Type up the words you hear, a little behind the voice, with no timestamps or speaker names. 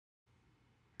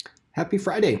Happy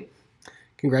Friday!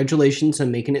 Congratulations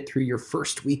on making it through your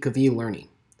first week of e-learning.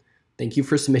 Thank you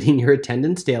for submitting your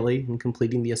attendance daily and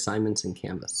completing the assignments in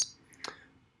Canvas.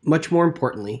 Much more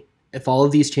importantly, if all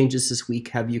of these changes this week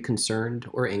have you concerned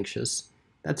or anxious,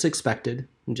 that's expected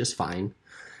and just fine.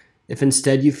 If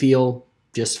instead you feel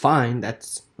just fine,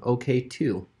 that's okay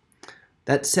too.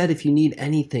 That said, if you need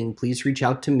anything, please reach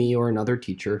out to me or another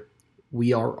teacher.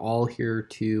 We are all here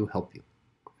to help you.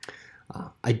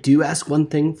 I do ask one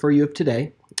thing for you of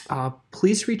today.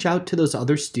 Please reach out to those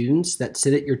other students that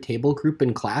sit at your table group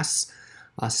in class.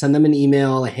 Send them an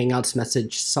email, a Hangouts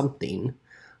message, something.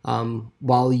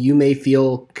 While you may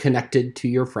feel connected to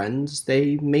your friends,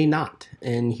 they may not,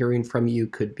 and hearing from you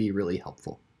could be really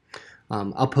helpful.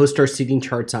 I'll post our seating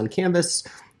charts on Canvas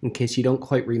in case you don't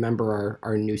quite remember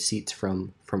our new seats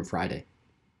from Friday.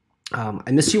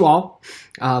 I miss you all.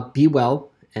 Be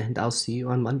well, and I'll see you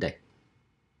on Monday.